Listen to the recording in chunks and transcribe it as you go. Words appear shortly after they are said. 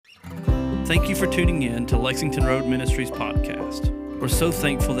Thank you for tuning in to Lexington Road Ministries podcast. We're so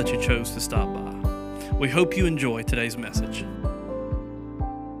thankful that you chose to stop by. We hope you enjoy today's message.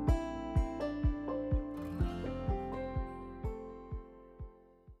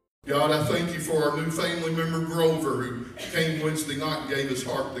 God, I thank you for our new family member, Grover, who came Wednesday night and gave his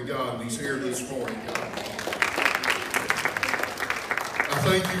heart to God, and he's here this morning, God. I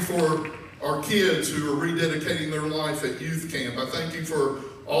thank you for our kids who are rededicating their life at youth camp. I thank you for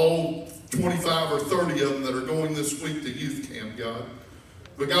all 25 or 30 of them that are going this week to youth camp, God.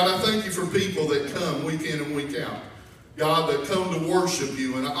 But God, I thank you for people that come week in and week out. God, that come to worship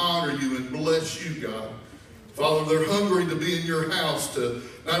you and honor you and bless you, God. Father, they're hungry to be in your house, to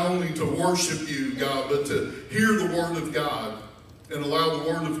not only to worship you, God, but to hear the word of God and allow the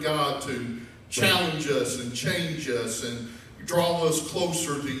word of God to challenge us and change us and draw us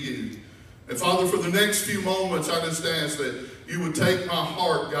closer to you. And Father, for the next few moments, I just ask that you would take my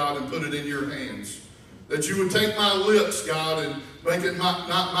heart, God, and put it in your hands. That you would take my lips, God, and make it not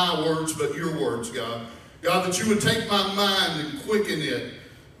my words, but your words, God. God, that you would take my mind and quicken it.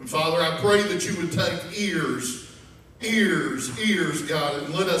 And Father, I pray that you would take ears, God,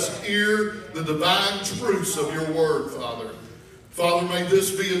 and let us hear the divine truths of your word, Father. Father, may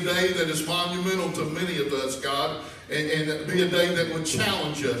this be a day that is monumental to many of us, God, and be a day that would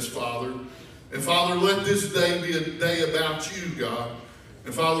challenge us, Father. And Father, let this day be a day about you, God.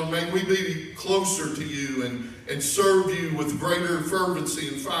 And Father, may we be closer to you and serve you with greater fervency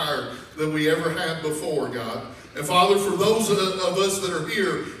and fire than we ever had before, God. And Father, for those of us that are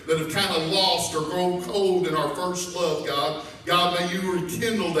here that have kind of lost or grown cold in our first love, God, may you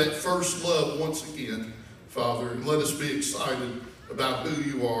rekindle that first love once again, Father. And let us be excited about who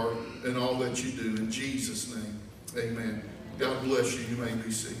you are and all that you do. In Jesus' name, amen. God bless you. You may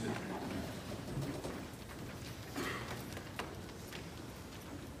be seated.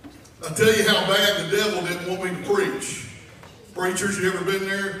 I'll tell you how bad the devil didn't want me to preach. Preachers, you ever been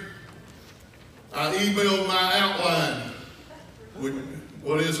there? I emailed my outline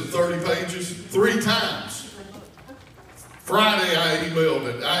with, 30 pages? 3 times. Friday I emailed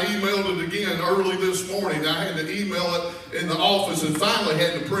it. I emailed it again early this morning. I had to email it in the office and finally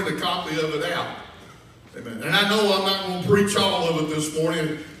had to print a copy of it out. Amen. And I know I'm not going to preach all of it this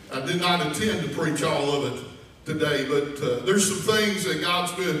morning. I did not intend to preach all of it today, but there's some things that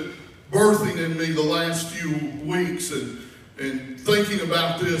God's been birthing in me the last few weeks and thinking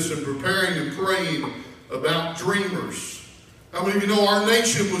about this and preparing and praying about dreamers. How many of you know our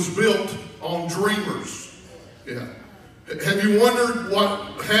nation was built on dreamers? Yeah. Have you wondered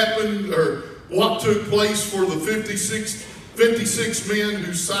what happened or what took place for the 56 men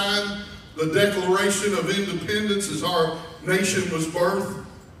who signed the Declaration of Independence as our nation was birthed?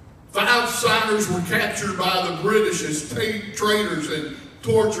 5 signers were captured by the British as traitors and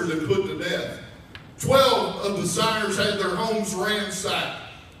tortured and put to death. 12 of the signers had their homes ransacked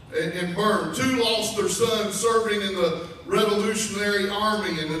and burned. 2 lost their sons serving in the Revolutionary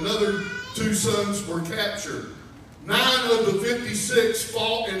Army, and another 2 sons were captured. 9 of the 56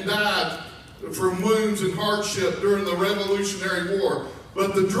 fought and died from wounds and hardship during the Revolutionary War.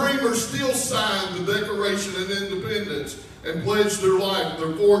 But the dreamers still signed the Declaration of Independence and pledged their life,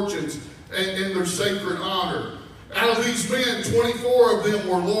 their fortunes, and their sacred honor. Out of these men, 24 of them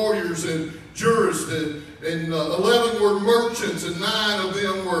were lawyers and jurists, and 11 were merchants, and 9 of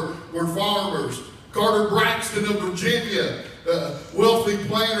them were farmers. Carter Braxton of Virginia, wealthy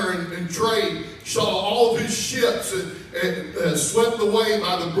planner and trade, saw all of his ships swept away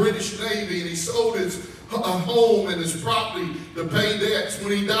by the British Navy, and he sold his home and his property to pay debts.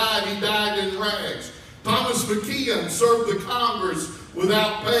 When he died in rags. Thomas McKeon served the Congress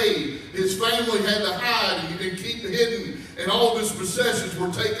without pay. His family had to hide and keep hidden, and all of his possessions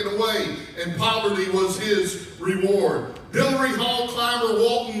were taken away, and poverty was his reward. Hillary Hall, Clymer,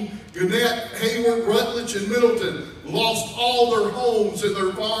 Walton, Gannett, Hayward, Rutledge, and Middleton lost all their homes and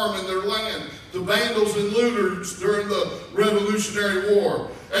their farm and their land to vandals and looters during the Revolutionary War.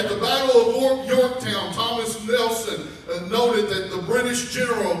 At the Battle of Yorktown, Thomas Nelson noted that the British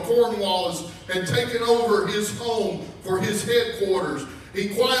general Cornwallis had taken over his home for his headquarters. He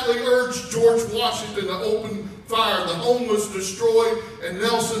quietly urged George Washington to open fire. The home was destroyed and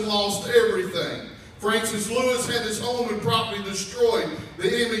Nelson lost everything. Francis Lewis had his home and property destroyed. The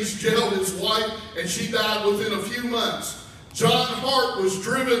enemies jailed his wife and she died within a few months. John Hart was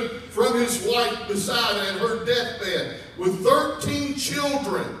driven from his wife beside her at her deathbed with 13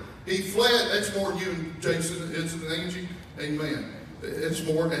 children. He fled. That's more than you, Jason, isn't it, Angie? Amen. It's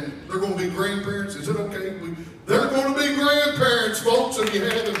more, and they're going to be grandparents. Is it okay? They're going to be grandparents, folks, if you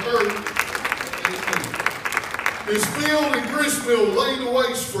haven't heard. His field and grist mill laid to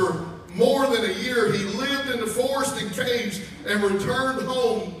waste for more than a year, he lived in the forest and caves and returned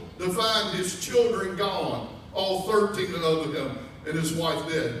home to find his children gone, all 13 of them, and his wife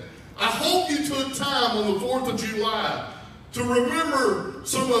dead. I hope you took time on the 4th of July to remember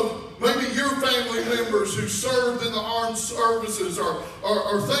some of maybe your family members who served in the armed services, or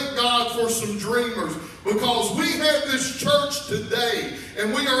thank God for some dreamers, because we have this church today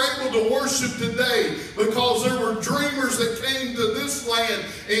and we are able to worship today because there were dreamers that came to this land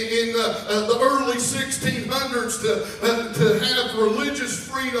in the early 1600s to have religious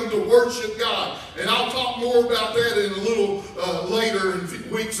freedom to worship God. And I'll talk more about that in a little later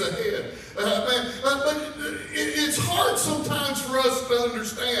in weeks ahead. But it's hard sometimes for us to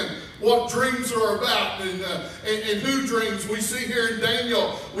understand what dreams are about and who dreams. We see here in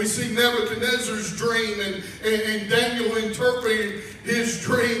Daniel, we see Nebuchadnezzar's dream and Daniel interpreting his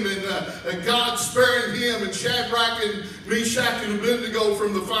dream and God sparing him, and Shadrach and Meshach and Abednego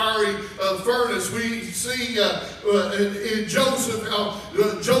from the fiery furnace. We see in Joseph how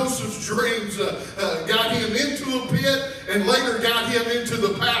Joseph's dreams got him into a pit and later got him into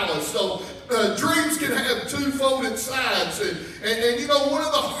the palace. So dreams can have two-folded sides. And you know, one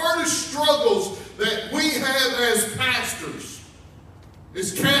of the hardest struggles that we have as pastors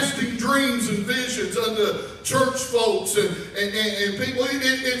is casting dreams and visions unto church folks and people.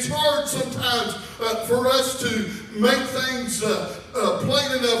 It's hard sometimes for us to make things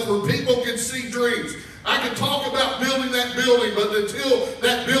plain enough where people can see dreams. I could talk about building that building, but until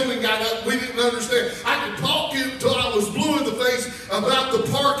that building got up, we didn't understand. I could talk until I was blue in the face about the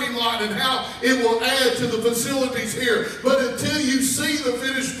parking lot and how it will add to the facilities here. But until you see the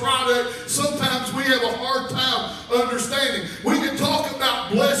finished product, sometimes we have a hard time understanding. We can talk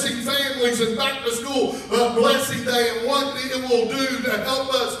about blessing families and back to school blessing day and what it will do to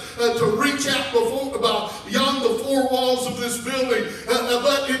help us to reach out beyond the four walls of this building.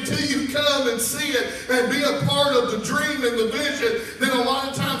 But until you come and see it and be a part of the dream and the vision, then a lot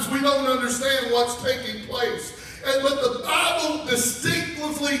of times we don't understand what's taking place. But the Bible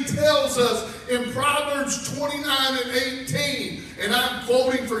distinctly tells us in Proverbs 29 and 18, and I'm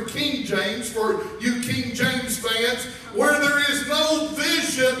quoting for King James, for you King James fans, where there is no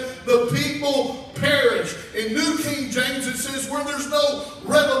vision, the people perish. In New King James it says where there's no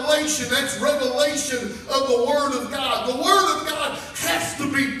revelation, that's revelation of the Word of God. The Word of God has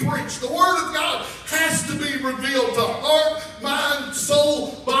to be preached. The Word of God has to be revealed to heart, mind,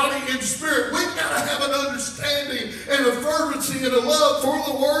 soul, body, and spirit. We've got to have an understanding and a fervency and a love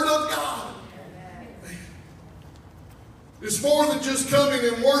for the Word of God. It's more than just coming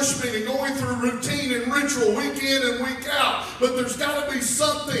and worshiping and going through routine and ritual week in and week out. But there's got to be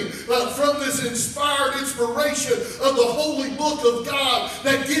something from this inspired inspiration of the holy book of God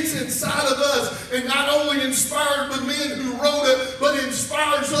that gets inside of us and not only inspired the men who wrote it, but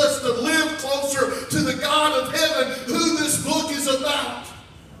inspires us to live closer to the God of heaven, who this book is about.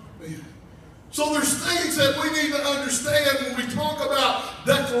 So there's things that we need to understand when we talk about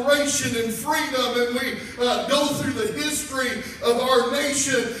declaration and freedom, and we go through the history of our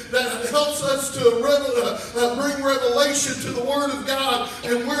nation that helps us to bring revelation to the Word of God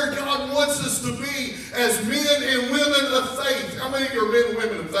and where God wants us to be as men and women of faith. How many are men and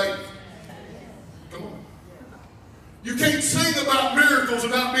women of faith? Come on. You can't sing about miracles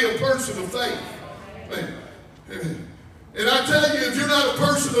and not be a person of faith. Amen. And I tell you, if you're not a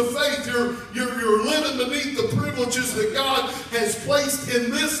person of faith, you're living beneath the privileges that God has placed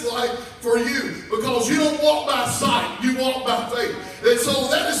in this life for you. Because you don't walk by sight, you walk by faith. And so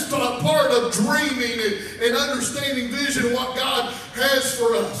that is part of dreaming and understanding vision of what God has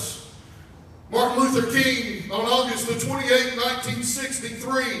for us. Martin Luther King, on August the 28th,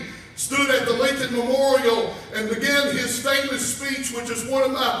 1963, stood at the Lincoln Memorial and began his famous speech, which is one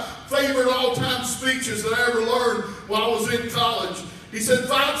of my favorite all-time speeches that I ever learned while I was in college. He said,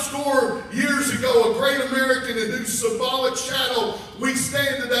 50 years ago, a great American in whose symbolic shadow we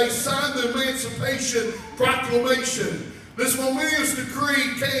stand today signed the Emancipation Proclamation. This momentous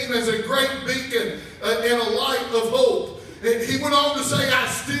decree came as a great beacon and a light of hope. And he went on to say, I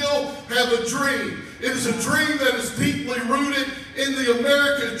still have a dream. It is a dream that is deeply rooted in the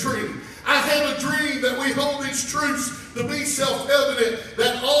American dream. I have a dream that we hold these truths to be self-evident,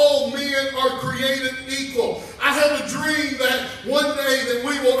 that all men are created equal. I have a dream that one day that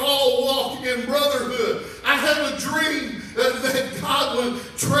we will all walk in brotherhood. I have a dream that God will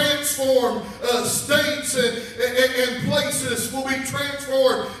transform states and places will be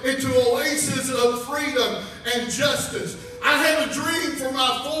transformed into oases of freedom and justice. I have a dream for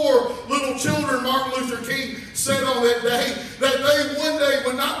my 4 little children, Martin Luther King said on that day, that they one day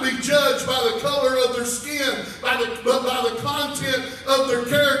would not be judged by the color of their skin, but by the content of their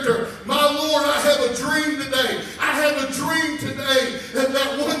character. My dream today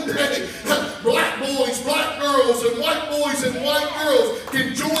that one day black boys, black girls, and white boys and white girls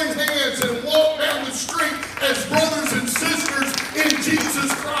can join hands and walk down the street as brothers and sisters in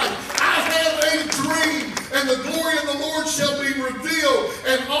Jesus Christ. I have a dream, and the glory of the Lord shall be revealed,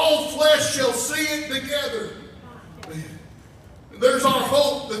 and all flesh shall see it together. There's our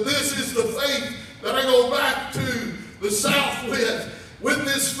hope that this is the faith that I go back to the South with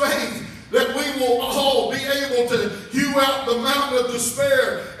this faith that we will all be able to hew out the mountain of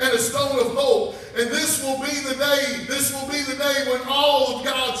despair and a stone of hope. And this will be the day when all of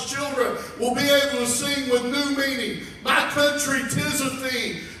God's children will be able to sing with new meaning. My country, 'tis of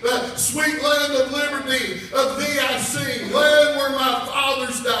thee, the sweet land of liberty, of thee I sing. Land where my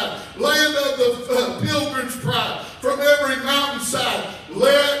fathers died, land of the pilgrim's pride. From every mountainside,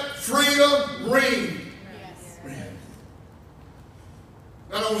 let freedom ring.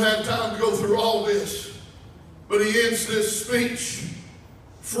 I don't have time to go through all this, but he ends this speech,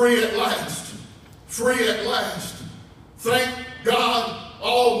 free at last, free at last. Thank God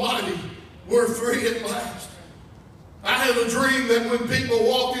Almighty, we're free at last. I have a dream that when people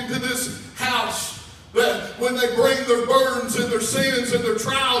walk into this house, that when they bring their burdens and their sins and their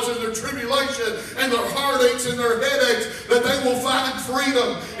trials and their tribulation and their heartaches and their headaches, that they will find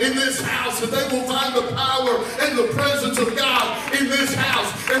freedom in this house, that they will find the power and the presence of God in this house.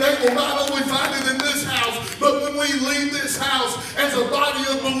 And they will not only find it in this house, but when we leave this house as a body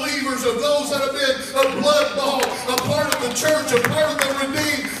of believers, of those that have been a blood bought, a part of the church, a part of the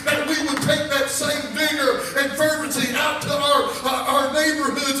redeemed, that we would take that same vigor and fervency out to our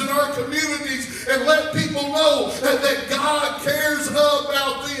neighborhoods and our communities and let people know that God cares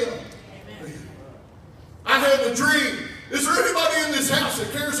about them. Amen. I have a dream. Is there anybody in this house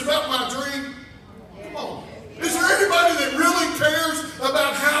that cares about my dream? Come on. Is there anybody that really cares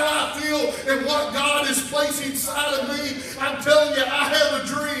about how I feel and what God is placing inside of me? I'm telling you, I have a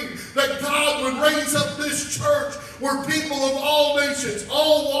dream that God would raise up this church where people of all nations,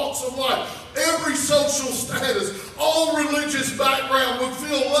 all walks of life, every social status, all religious background would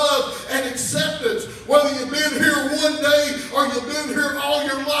feel love and acceptance. Whether you've been here one day or you've been here all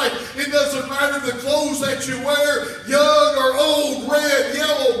your life, it doesn't matter the clothes that you wear, young or old, red,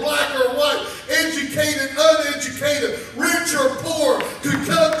 yellow, black or white, educated, uneducated, rich or poor, could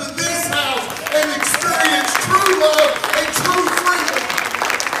come to this house and experience true love and true freedom.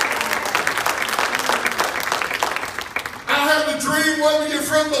 I have a dream, whether you're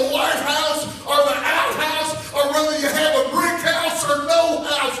from the White House or the outhouse, or whether you have a brick house or no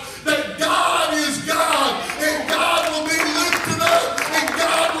house, that God is God, and God will be lifted up, and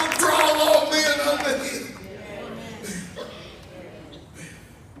God will draw all men unto him.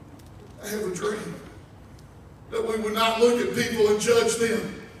 I have a dream that we would not look at people and judge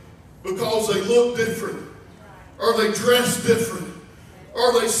them because they look different, or they dress different,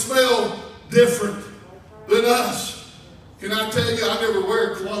 or they smell different than us. Can I tell you, I never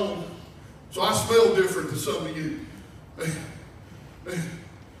wear cologne, so I smell different than some of you.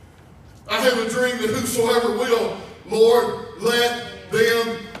 I have a dream that whosoever will, Lord, let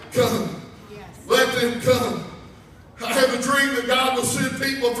them come. Yes. Let them come. I have a dream that God will send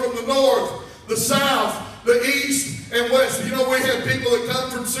people from the north, the south, the east, and west. You know, we have people that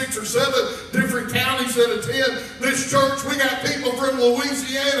come from 6 or 7 different counties that attend this church. We got people from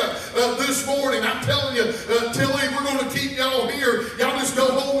Louisiana this morning. I'm telling you, Tilly, we're going to keep y'all here. Y'all just go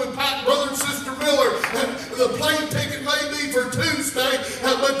home and pack Brother and Sister Miller. The plane ticket may be for Tuesday,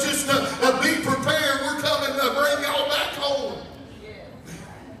 but just be prepared. We're coming to bring y'all back home.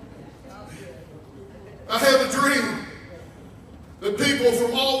 I have a dream that people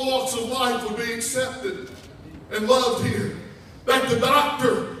from all walks of life will be accepted and loved here. That the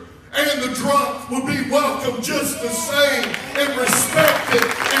doctor and the drunk will be welcomed just the same and respected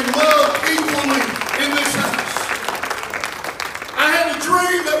and loved equally in this house. I have a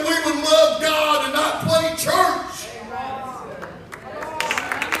dream that we would love God and not play church.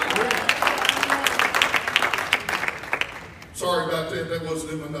 Sorry about that. That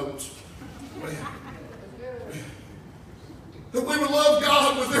wasn't in my notes. That we would love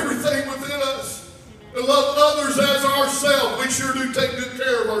God with everything within us and love others as ourselves. We sure do take good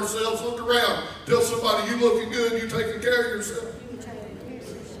care of ourselves. Look around. Tell somebody, you looking good, you taking care of yourself.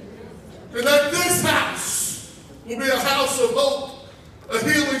 And that this house will be a house of hope, a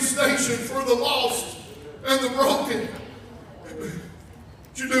healing station for the lost and the broken. Would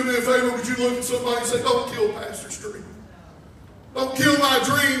you do me a favor? Would you look at somebody and say, don't kill Pastor Street. Don't kill my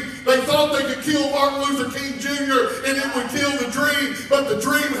dream. They thought they could kill Martin Luther King Jr. and it would kill the dream, but the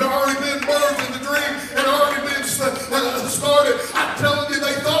dream had already been birthed and the dream had already been started. I'm telling you,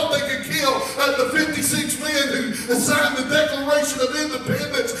 they thought they could kill the 56 men signed the Declaration of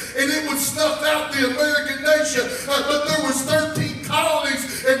Independence, and it would snuff out the American nation. But there was 13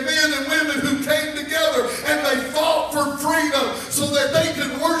 colonies and men and women who came together, and they fought for freedom so that they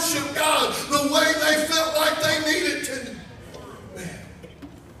could worship God the way they felt like they needed to. Man,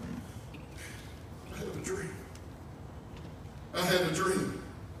 I have a dream. I have a dream.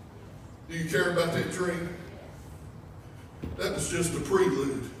 Do you care about that dream? That was just a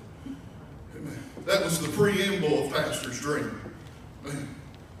prelude. Amen. That was the preamble of Pastor's dream. Amen.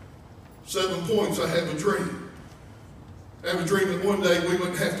 7 points. I have a dream. I have a dream that one day we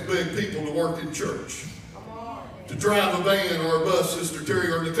wouldn't have to beg people to work in church, to drive a van or a bus, Sister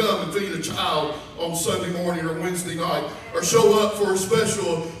Terry, or to come and feed a child on Sunday morning or Wednesday night, or show up for a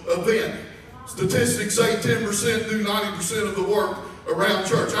special event. Statistics say 10% do 90% of the work around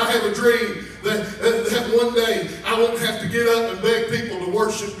church. I have a dream that one day I won't have to get up and beg people to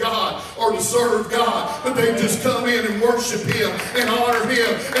worship God or to serve God, but they just come in and worship Him and honor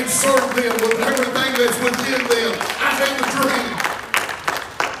Him and serve Him with everything that's within them.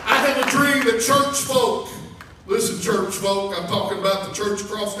 I have a dream that church folk, listen, church folk, I'm talking about the church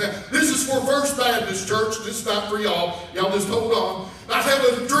across town. This is for First Baptist Church. This is not for y'all. Y'all just hold on. I have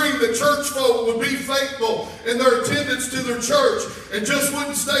a dream that church folk would be faithful in their attendance to their church and just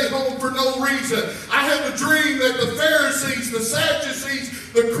wouldn't stay home for no reason. I have a dream that the Pharisees, the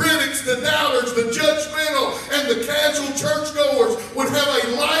Sadducees, the critics, the doubters, the judgmental, and the casual churchgoers would have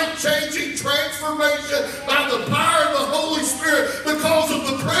a life-changing transformation by the power of the Holy Spirit because of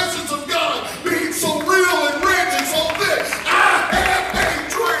the presence of God being so real and rich and so thick. I have a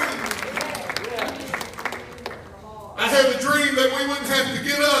dream. I have a dream that we wouldn't have to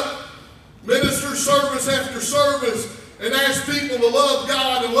get up, minister service after service, and ask people to love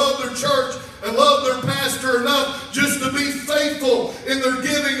God and love their church and love their pastor enough just to be faithful in their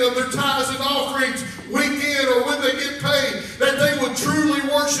giving of their tithes and offerings weekend or when they get paid, that they would truly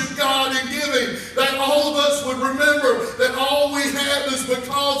worship God in giving, that all of us would remember that all we have is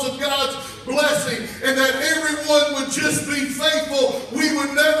because of God's blessing, and that everyone would just be faithful. We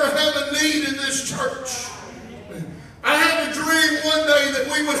would never have a need in this church. I have a dream one day that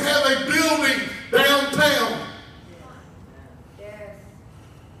we would have a building downtown.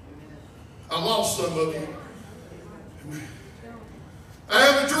 I lost some of you. I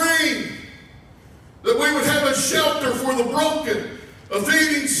have a dream that we would have a shelter for the broken, a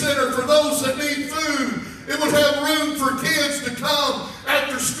feeding center for those that need food. It would have room for kids to come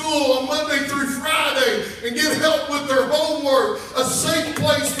after school on Monday through Friday and get help with their homework, a safe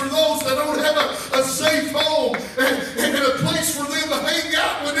place for those that don't have a safe home, and a place for them to hang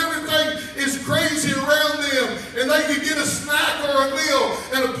out when everything is crazy around them, and they can get a snack or a meal,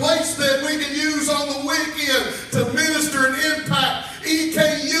 and a place that we can use on the weekend to minister and impact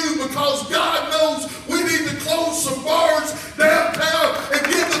EKU, because God knows we need to close some bars downtown and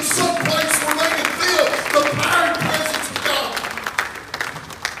give them some place where they can feel the power and presence of God.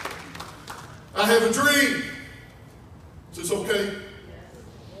 I have a dream. Is this okay?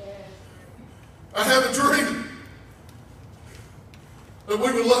 I have a dream that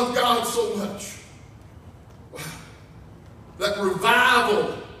we would love God so much. That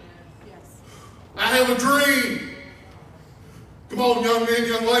revival. I have a dream. Come on, young men,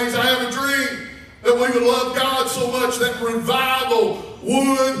 young ladies. I have a dream that we would love God so much that revival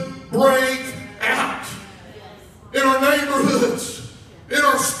would break out in our neighborhoods, in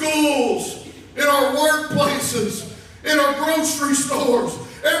our schools, in our workplaces, in our grocery stores,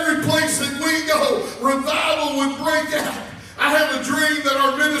 every place that we go, revival would break out. I have a dream that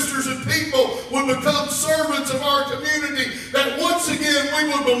our ministers and people would become servants of our community, that once again we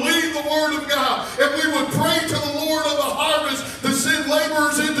would believe the Word of God, and we would pray to the Lord of the harvest to send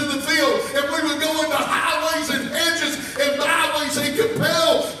laborers into the field, and we would go into highways and hedges and byways and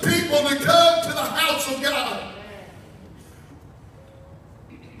compel people to come to the house of God.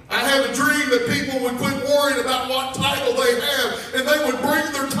 I have a dream that people would quit worrying about what title they have, and they would bring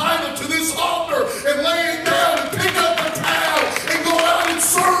their title to this altar and lay it down and pick up a towel and go out and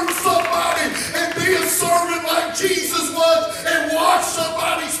serve somebody and be a servant like Jesus was and wash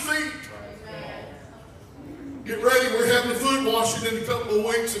somebody's feet. Get ready, we're having a foot washing in a couple of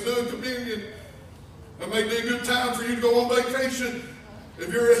weeks and doing communion. It may be a good time for you to go on vacation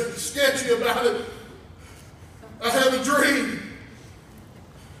if you're sketchy about it. I have a dream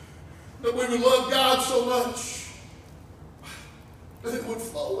that we would love God so much that it would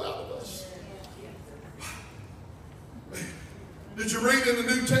flow out of us. Did you read in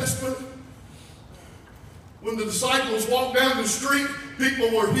the New Testament? When the disciples walked down the street, people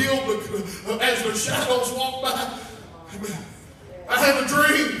were healed as their shadows walked by. I have a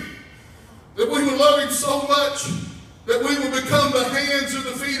dream that we would love Him so much that we would become the hands and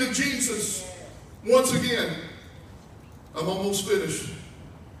the feet of Jesus. Once again, I'm almost finished.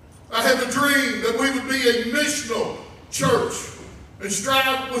 I have a dream that we would be a missional church and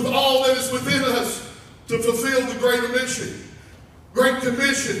strive with all that is within us to fulfill the Great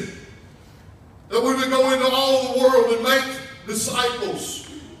Commission, that we would go into all the world and make disciples.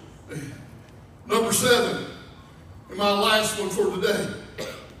 Number 7, and my last one for today.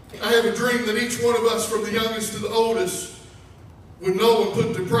 I have a dream that each one of us, from the youngest to the oldest, would know and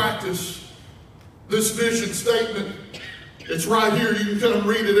put to practice this vision statement. It's right here. You can come and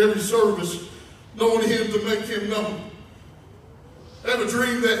read it every service. Knowing Him to make Him known. I have a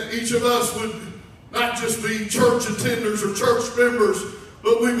dream that each of us would not just be church attenders or church members,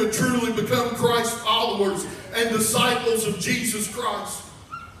 but we would truly become Christ followers and disciples of Jesus Christ.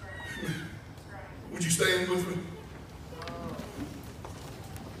 Would you stand with me?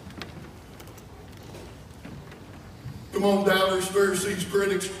 Come on, doubters, Pharisees,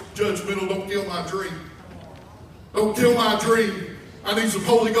 critics, judgmental, don't kill my dream. Don't kill my dream. I need some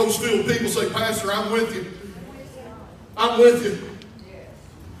Holy Ghost-filled people say, Pastor, I'm with you. I'm with you.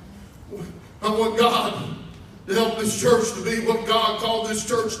 I want God to help this church to be what God called this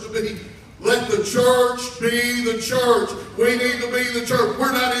church to be. Let the church be the church. We need to be the church.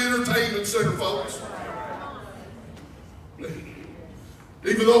 We're not an entertainment center, folks.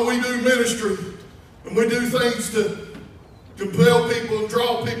 Even though we do ministry and we do things to compel people and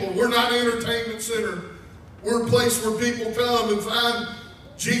draw people, we're not an entertainment center. We're a place where people come and find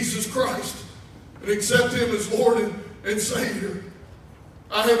Jesus Christ and accept Him as Lord and Savior.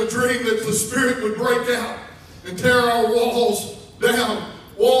 I have a dream that the Spirit would break out and tear our walls down.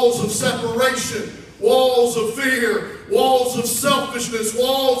 Walls of separation, walls of fear, walls of selfishness,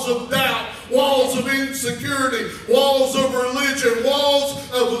 walls of doubt, walls of insecurity, walls of religion, walls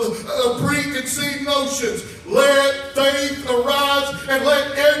of preconceived notions. Let faith arise and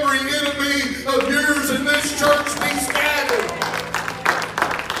let every enemy of yours in this church be scattered.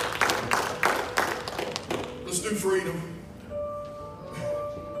 Let's do freedom.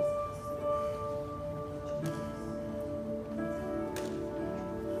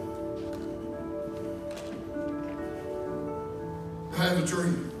 I have a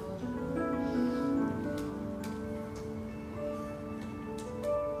dream.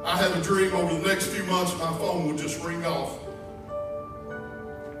 I have a dream over the next few months my phone will just ring off.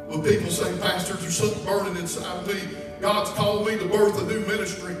 When people say, Pastor, there's something burning inside of me. God's called me to birth a new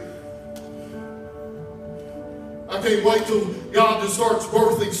ministry. I can't wait till God just starts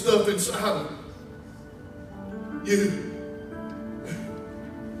birthing stuff inside of you.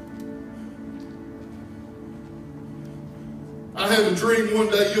 I have a dream one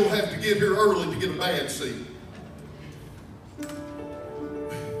day you'll have to get here early to get a bad seat.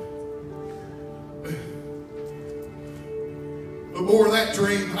 But more of that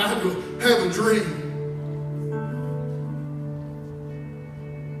dream, I have a dream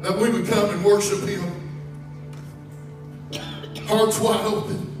that we would come and worship Him. Hearts wide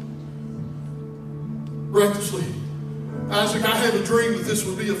open. Recklessly. Isaac, I have a dream that this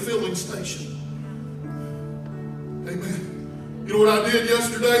would be a filling station. Amen. You know what I did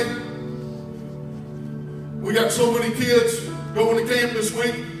yesterday? We got so many kids going to camp this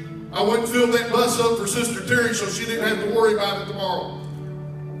week. I went and filled that bus up for Sister Terry so she didn't have to worry about it tomorrow.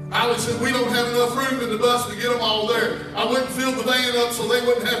 Allie said, we don't have enough room in the bus to get them all there. I went and filled the van up so they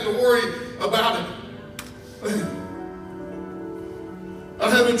wouldn't have to worry about it. I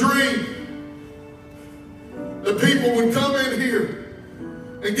have a dream that people would come in here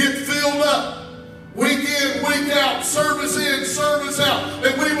and get filled up. Week in, week out, service in, service out.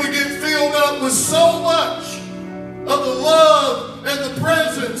 And we would get filled up with so much of the love and the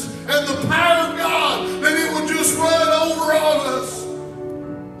presence and the power of God that it would just run over on us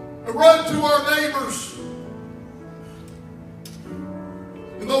and run to our neighbors.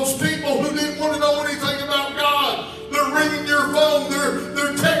 And those people who didn't want to know anything about God, they're ringing your phone,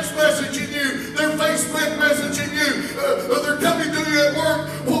 they're text messaging you, they're Facebook messaging you, they're coming to you at work.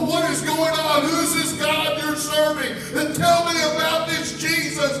 Well, what is going on? Who is this God you're serving? And tell me about this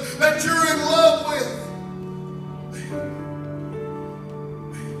Jesus that you're in love with.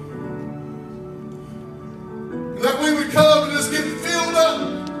 That we would come and just get filled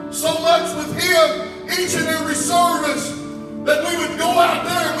up so much with Him each and every service that we would go out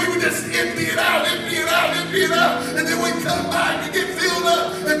there and we would just empty it out, empty it out, empty it out. And then we'd come back and get filled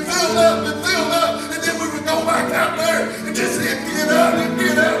up and filled up and filled up. And then we would go back out there and just empty it out, empty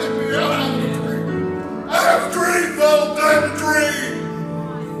it out, empty it out. I have a dream, folks. I have a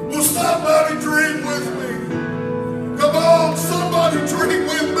dream. Will somebody dream with me? Come on, somebody dream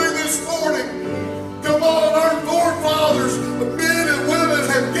with me this morning. Come on, our forefathers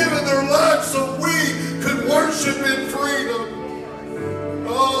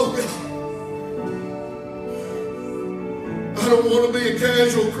be a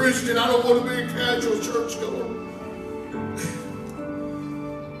casual Christian. I don't want to be a casual churchgoer.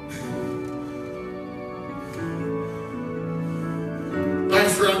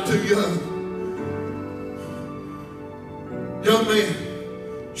 Pastor, I'm too young. Young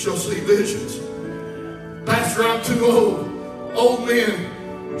men shall see visions. Pastor, I'm too old. Old men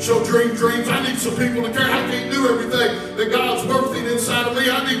shall dream dreams. I need some people to care. I can't do everything that God's birthing inside of me.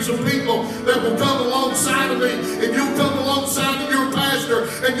 I need some people that will come alongside of me. And you'll come alongside of your pastor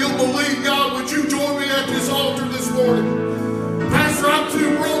and you'll believe God. Would you join me at this altar this morning? Pastor, I'm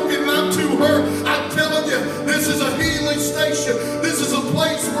too broken and I'm too hurt. I'm telling you, this is a healing station. This is a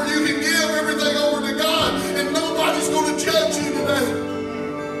place where you can give everything over to God and nobody's going to judge you today.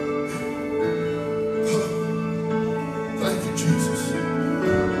 Thank you, Jesus.